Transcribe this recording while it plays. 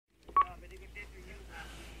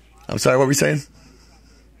I'm sorry, what were you saying?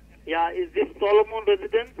 Yeah, is this Solomon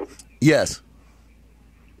residence? Yes.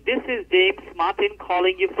 This is James Martin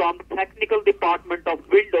calling you from the technical department of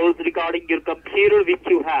Windows regarding your computer which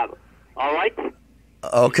you have. All right?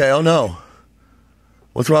 Okay, oh no.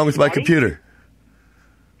 What's wrong with my computer?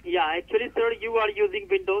 Yeah, actually, sir, you are using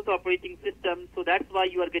Windows operating system, so that's why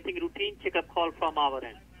you are getting routine checkup call from our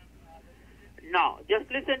end. Now, just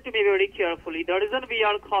listen to me very carefully. The reason we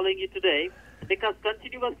are calling you today, because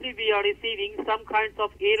continuously we are receiving some kinds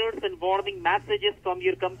of errors and warning messages from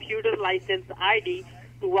your computer license ID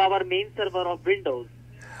to our main server of Windows,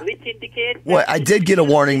 which indicates... Well, I did get a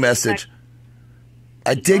warning message.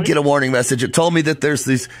 I did get a warning message. It told me that there's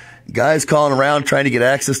these guys calling around trying to get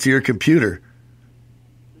access to your computer.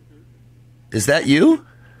 Is that you?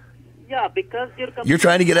 Yeah, because you're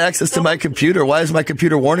trying to get access to my computer. Why is my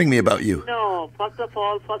computer warning me about you? No, first of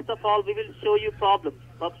all, we will show you problems.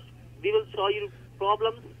 We will show you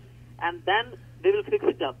problems, and then we will fix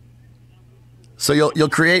it up. So you'll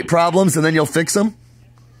create problems and then you'll fix them?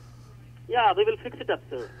 Yeah, we will fix it up,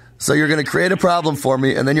 sir. So you're going to create a problem for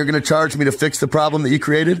me, and then you're going to charge me to fix the problem that you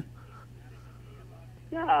created?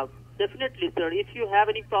 Yeah, definitely, sir. If you have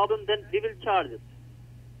any problem, then we will charge it.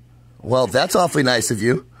 Well, that's awfully nice of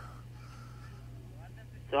you.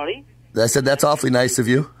 Sorry? I said that's awfully nice of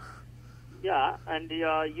you. Yeah, and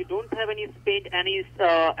you don't have spend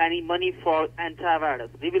any money for antivirus.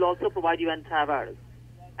 We will also provide you antivirus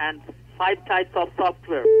and 5 types of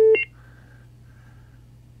software.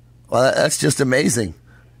 Well, that's just amazing.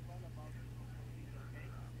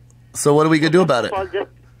 So what are we going to do about it?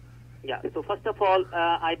 So first of all,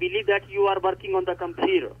 I believe that you are working on the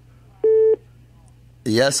computer.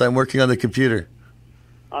 Yes, I'm working on the computer.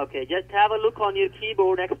 Okay, just have a look on your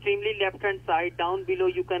keyboard, extremely left-hand side. Down below,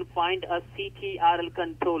 you can find a CTRL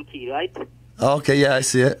control key, right? Okay, yeah, I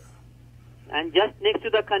see it. And just next to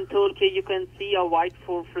the control key, you can see a white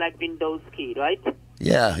 4-flag Windows key, right?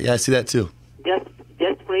 Yeah, I see that too. Just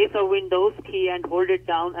press a Windows key and hold it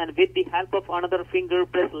down, and with the help of another finger,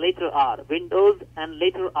 press letter R. Windows and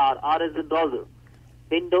letter R. R is in browser.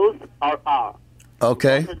 Windows or R.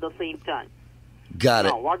 Okay. At the same time. Got it.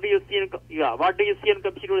 Now, what do you see on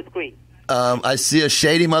computer screen? I see a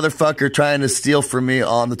shady motherfucker trying to steal from me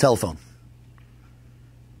on the telephone.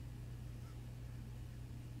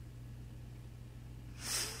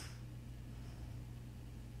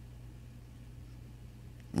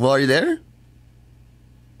 Well, are you there?